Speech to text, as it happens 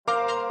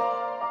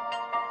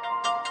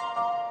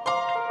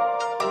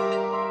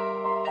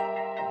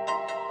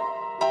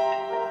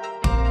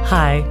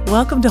Hi,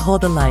 welcome to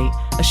Hold the Light,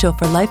 a show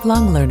for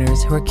lifelong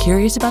learners who are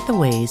curious about the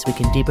ways we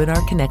can deepen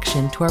our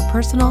connection to our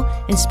personal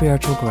and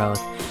spiritual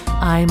growth.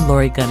 I'm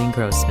Lori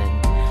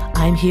Gunning-Grossman.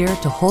 I'm here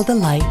to hold the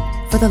light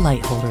for the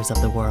light holders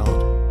of the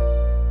world.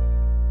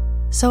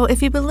 So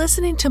if you've been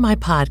listening to my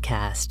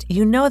podcast,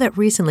 you know that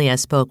recently I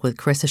spoke with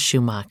Carissa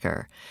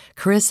Schumacher.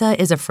 Carissa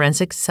is a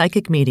forensic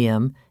psychic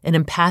medium, an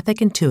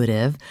empathic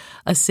intuitive,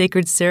 a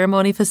sacred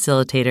ceremony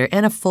facilitator,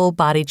 and a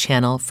full-body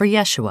channel for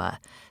Yeshua.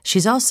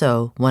 She's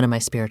also one of my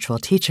spiritual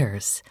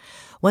teachers.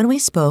 When we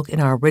spoke in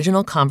our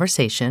original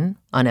conversation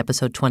on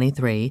episode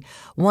 23,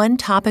 one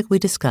topic we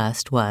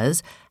discussed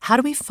was, how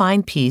do we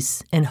find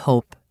peace and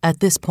hope at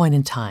this point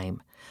in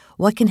time?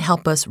 What can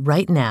help us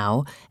right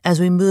now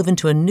as we move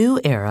into a new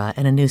era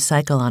and a new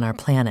cycle on our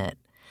planet?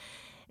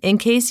 In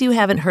case you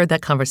haven't heard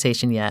that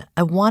conversation yet,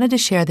 I wanted to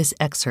share this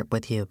excerpt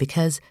with you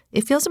because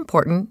it feels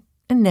important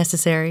and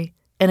necessary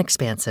and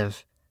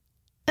expansive.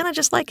 And I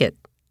just like it.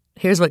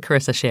 Here's what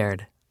Carissa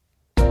shared.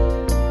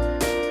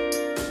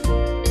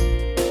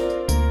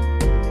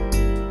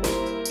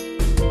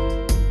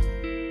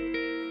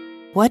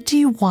 What do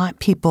you want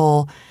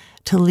people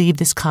to leave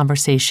this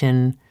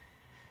conversation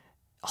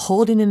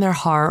holding in their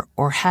heart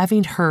or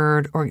having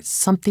heard or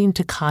something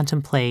to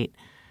contemplate?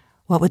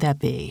 What would that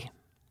be?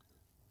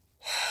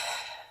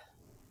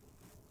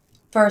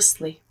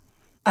 Firstly,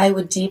 I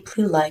would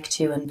deeply like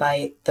to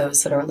invite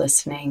those that are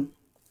listening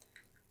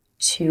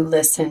to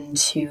listen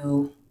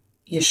to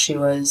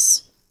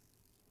Yeshua's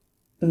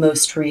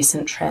most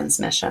recent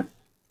transmission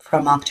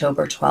from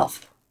October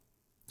 12th.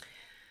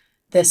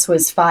 This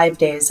was 5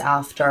 days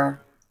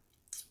after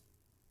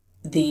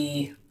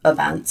the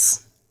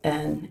events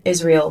in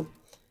Israel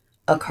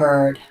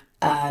occurred,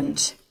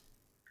 and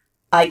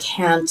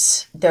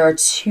there are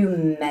too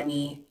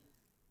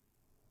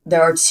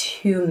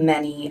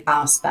many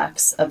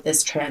aspects of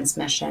this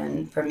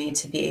transmission for me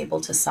to be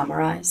able to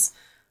summarize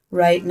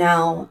right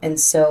now. And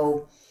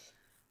so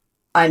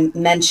I'm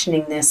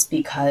mentioning this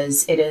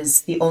because it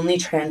is the only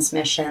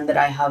transmission that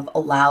I have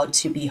allowed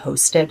to be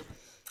hosted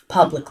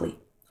publicly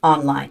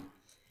online.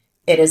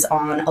 It is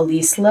on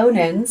Elise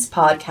Lonin's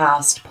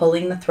podcast,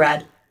 Pulling the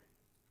Thread,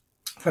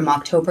 from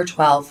October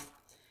 12th.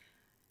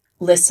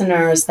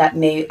 Listeners that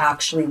may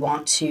actually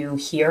want to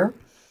hear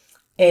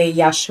a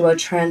Yeshua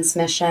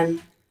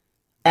transmission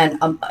and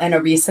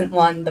a recent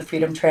one, the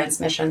Freedom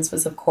Transmissions,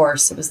 was, of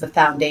course, it was the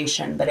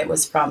foundation, but it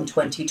was from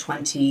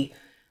 2020.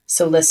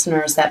 So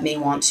listeners that may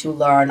want to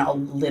learn a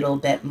little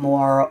bit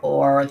more,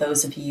 or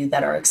those of you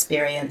that are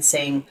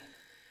experiencing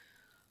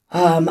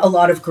a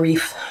lot of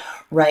grief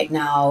right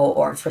now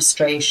or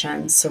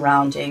frustration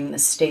surrounding the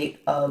state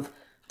of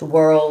the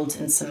world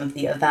and some of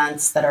the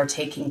events that are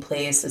taking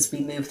place as we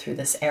move through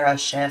this era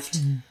shift.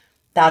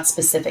 That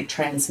specific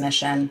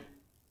transmission,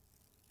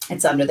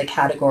 it's under the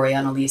category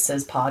on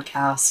Elisa's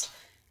podcast,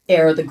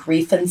 Air the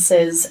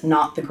Grievances,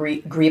 Not the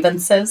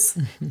Grievances.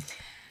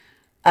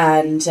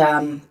 And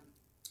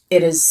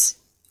it is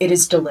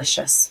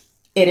delicious.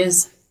 It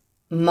is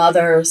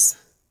mother's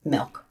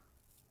milk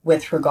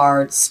with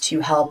regards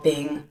to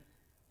helping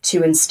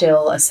to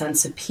instill a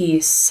sense of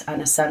peace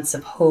and a sense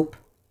of hope.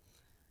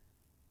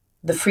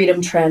 The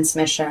Freedom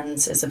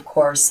Transmissions is, of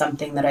course,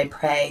 something that I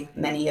pray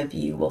many of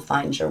you will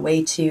find your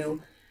way to,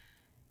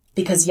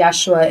 because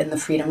Yeshua in the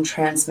Freedom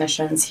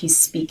Transmissions, he's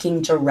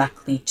speaking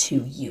directly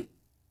to you.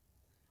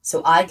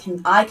 So I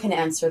can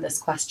answer this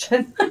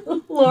question,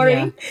 Lori.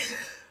 Yeah.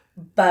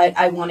 But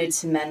I wanted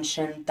to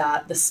mention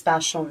that the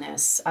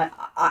specialness,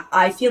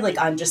 I feel like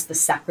I'm just the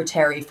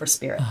secretary for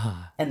spirit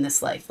in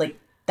this life. Like,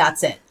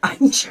 that's it.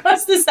 I'm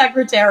just the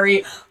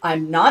secretary.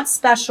 I'm not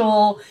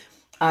special.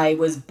 I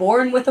was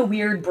born with a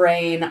weird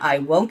brain. I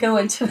won't go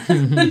into the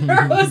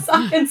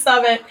neuroscience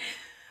of it.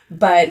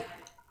 But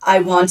I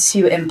want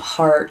to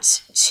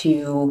impart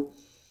to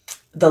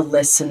the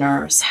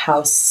listeners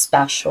how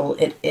special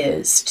it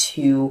is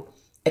to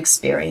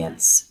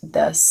experience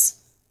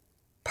this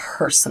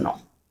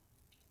personal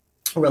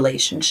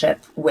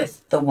relationship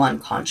with the one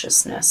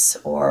consciousness,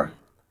 or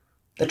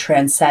the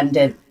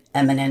transcendent,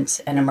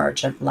 eminent, and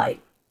emergent light.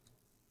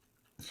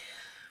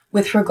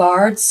 With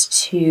regards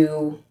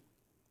to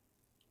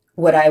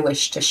what I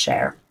wish to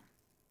share,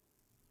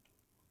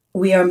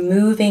 we are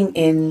moving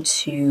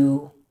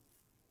into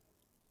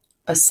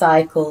a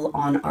cycle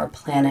on our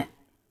planet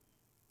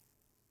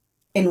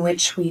in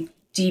which we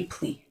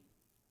deeply,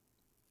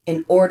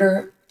 in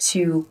order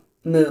to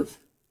move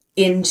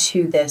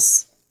into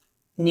this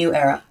new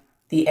era,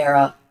 the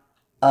era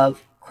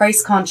of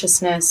Christ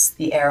consciousness,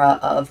 the era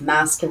of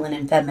masculine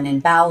and feminine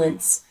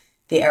balance,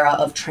 the era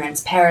of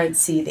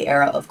transparency, the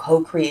era of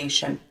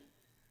co-creation,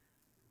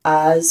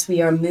 as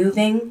we are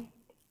moving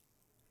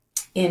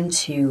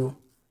into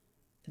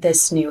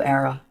this new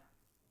era,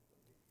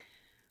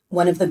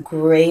 one of the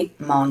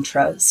great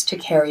mantras to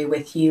carry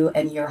with you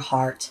and your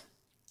heart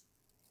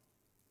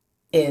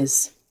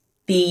is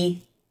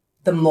be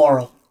the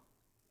moral,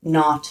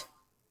 not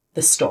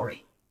the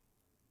story.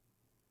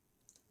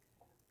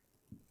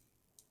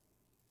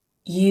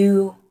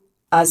 You,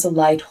 as a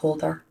light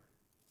holder,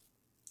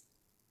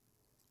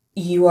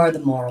 You are the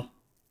moral.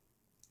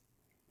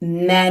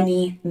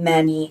 Many,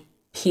 many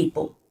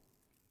people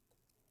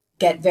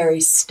get very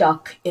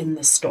stuck in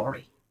the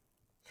story.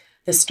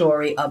 The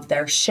story of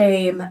their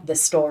shame, the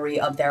story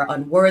of their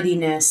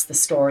unworthiness, the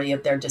story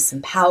of their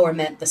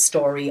disempowerment, the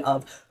story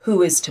of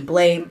who is to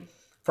blame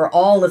for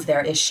all of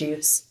their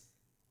issues.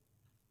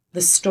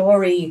 The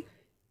story,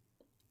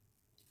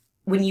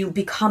 when you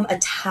become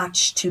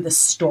attached to the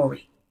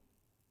story,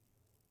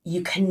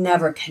 you can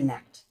never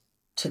connect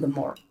to the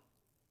moral.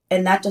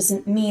 And that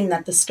doesn't mean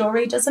that the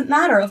story doesn't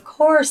matter. Of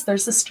course,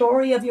 there's the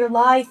story of your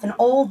life and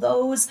all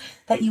those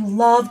that you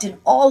loved and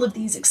all of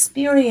these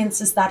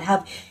experiences that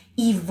have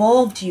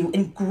evolved you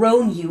and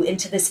grown you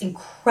into this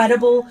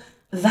incredible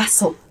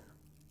vessel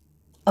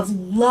of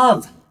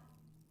love,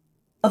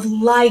 of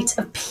light,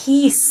 of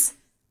peace,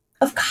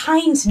 of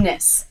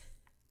kindness.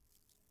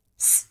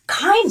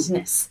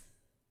 Kindness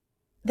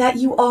that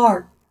you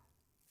are.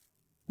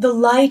 The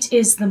light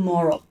is the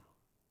moral.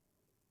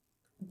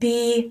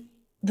 Be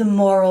the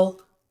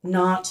moral,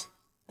 not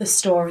the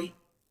story.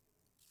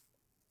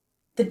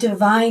 The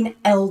divine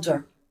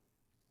elder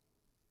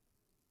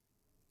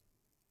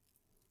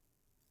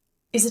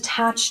is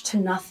attached to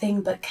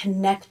nothing but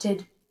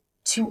connected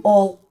to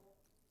all.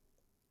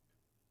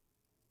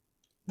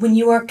 When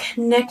you are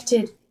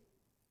connected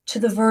to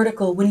the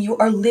vertical, when you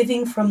are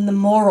living from the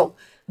moral,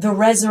 the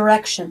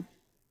resurrection,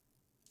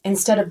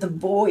 instead of the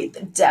void,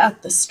 the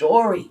death, the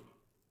story,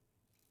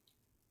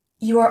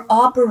 you are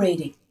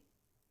operating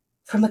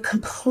from a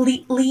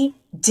completely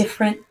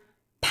different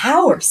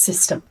power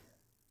system.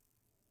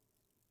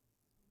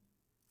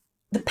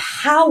 The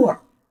power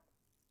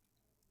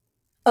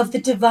of the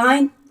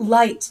divine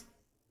light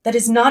that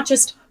is not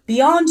just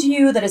beyond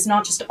you, that is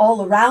not just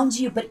all around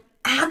you, but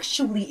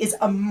actually is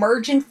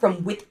emergent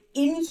from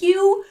within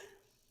you.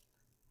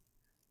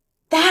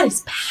 That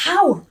is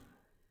power.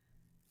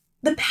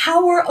 The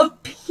power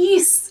of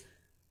peace.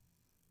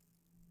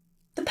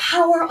 The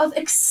power of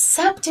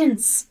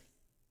acceptance.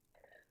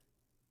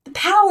 The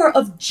power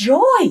of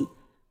joy.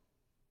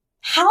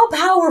 How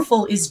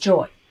powerful is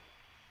joy?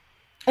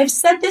 I've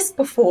said this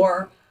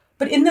before,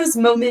 but in those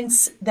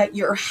moments that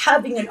you're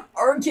having an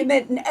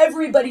argument and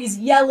everybody's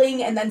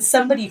yelling and then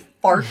somebody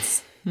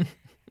farts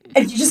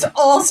and you just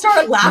all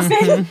start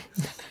laughing,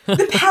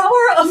 the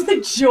power of the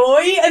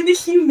joy and the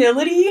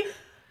humility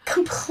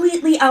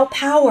completely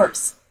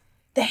outpowers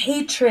the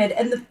hatred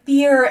and the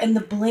fear and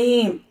the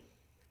blame.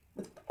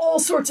 All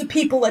sorts of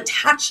people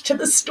attached to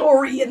the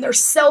story and their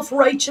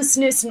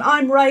self-righteousness and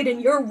I'm right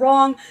and you're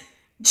wrong.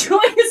 Joy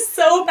is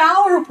so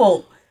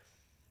powerful.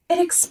 It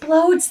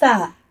explodes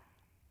that.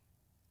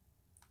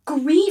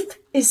 Grief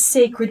is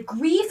sacred.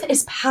 Grief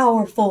is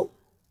powerful.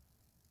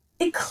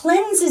 It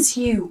cleanses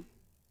you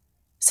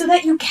so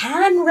that you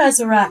can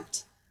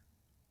resurrect.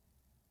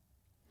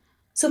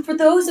 So for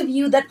those of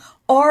you that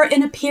are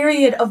in a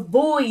period of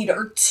void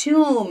or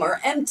tomb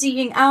or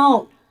emptying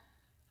out,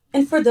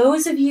 and for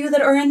those of you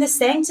that are in the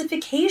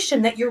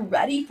sanctification, that you're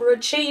ready for a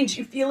change,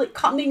 you feel it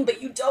coming,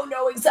 but you don't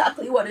know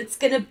exactly what it's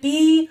going to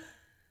be,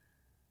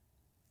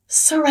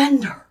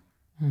 surrender.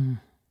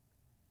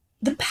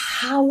 The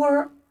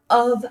power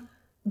of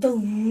the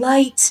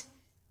light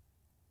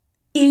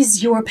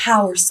is your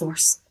power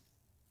source.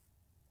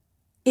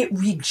 It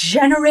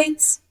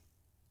regenerates.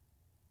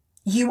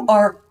 You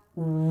are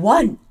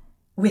one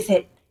with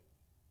it.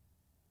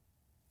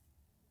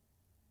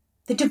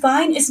 The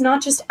divine is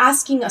not just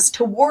asking us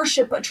to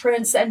worship a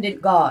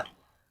transcendent God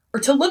or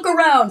to look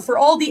around for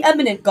all the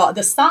eminent God,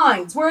 the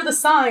signs. Where are the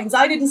signs?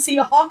 I didn't see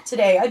a hawk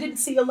today. I didn't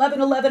see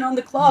 11:11 on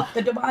the clock.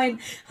 The divine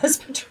has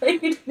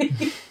betrayed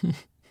me.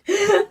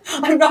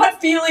 I'm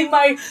not feeling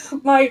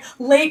my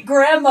late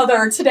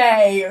grandmother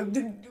today.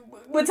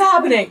 What's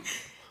happening?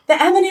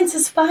 The eminence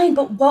is fine,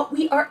 but what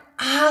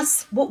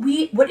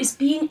is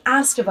being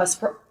asked of us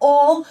for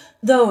all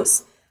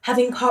those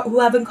who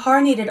have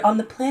incarnated on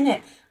the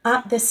planet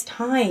at this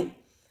time,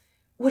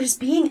 what is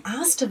being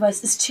asked of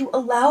us is to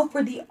allow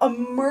for the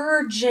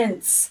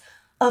emergence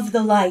of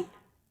the light.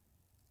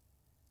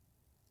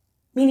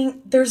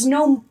 Meaning there's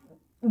no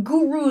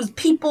gurus,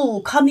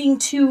 people coming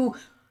to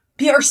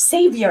be our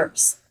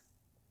saviors.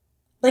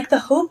 Like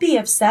the Hopi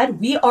have said,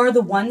 we are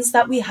the ones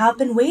that we have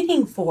been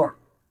waiting for.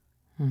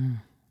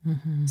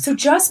 Mm-hmm. So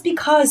just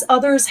because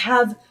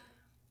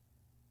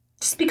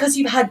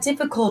you've had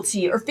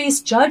difficulty or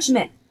faced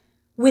judgment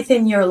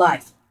within your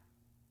life,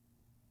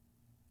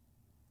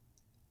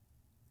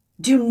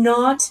 do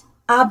not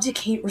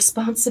abdicate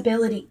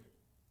responsibility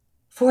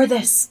for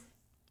this,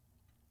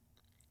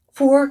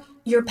 for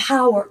your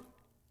power,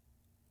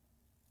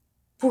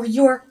 for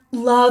your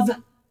love,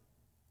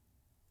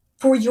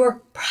 for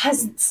your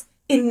presence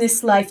in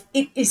this life.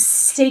 It is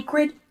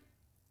sacred.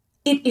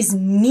 It is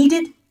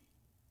needed.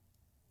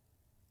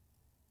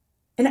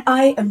 And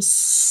I am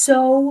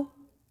so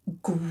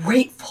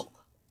grateful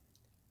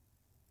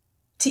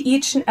to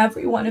each and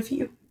every one of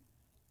you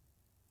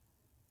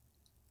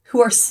who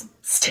are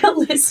still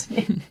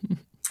listening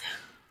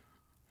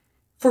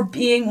for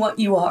being what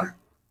you are,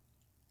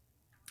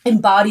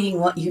 embodying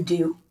what you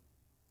do.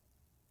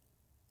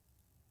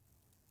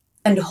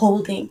 and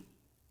holding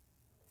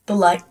the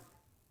light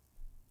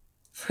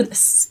for this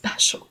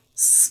special,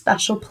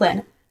 special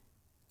planet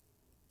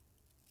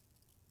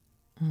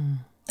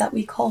that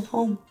we call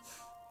home.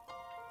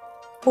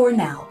 For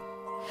now.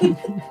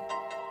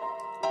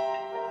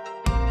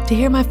 To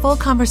hear my full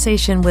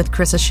conversation with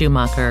Carissa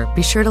Schumacher,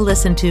 be sure to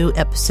listen to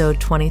episode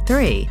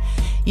 23.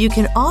 You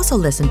can also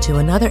listen to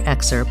another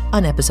excerpt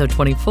on episode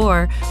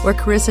 24, where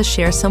Carissa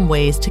shares some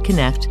ways to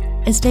connect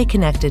and stay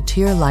connected to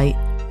your light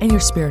and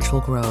your spiritual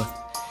growth.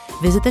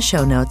 Visit the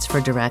show notes for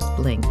direct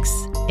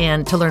links.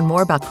 And to learn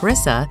more about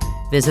Carissa,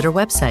 visit her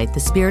website,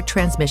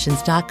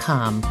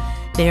 thespirittransmissions.com.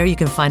 There you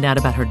can find out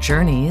about her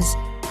journeys,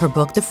 her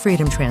book, The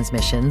Freedom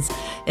Transmissions,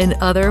 and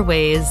other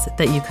ways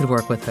that you could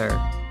work with her.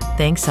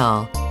 Thanks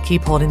all.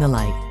 Keep holding the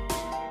light.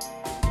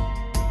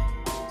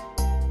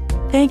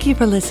 Thank you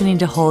for listening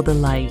to Hold the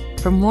Light.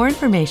 For more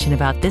information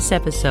about this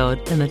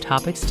episode and the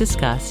topics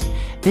discussed,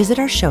 visit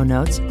our show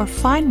notes or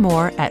find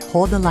more at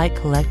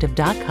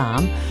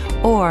holdthelightcollective.com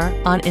or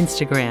on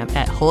Instagram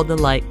at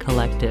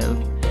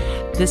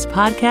holdthelightcollective. This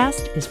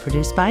podcast is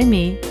produced by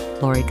me,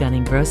 Lori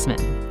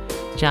Gunning-Grossman.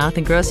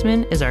 Jonathan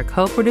Grossman is our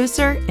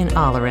co-producer and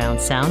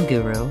all-around sound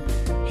guru.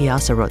 He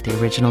also wrote the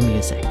original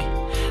music.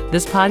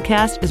 This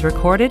podcast is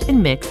recorded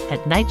and mixed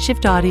at Night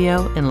Shift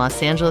Audio in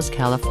Los Angeles,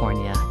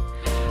 California.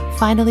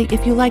 Finally,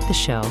 if you like the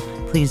show,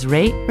 please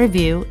rate,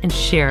 review, and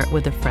share it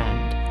with a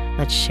friend.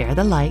 Let's share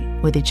the light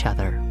with each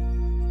other.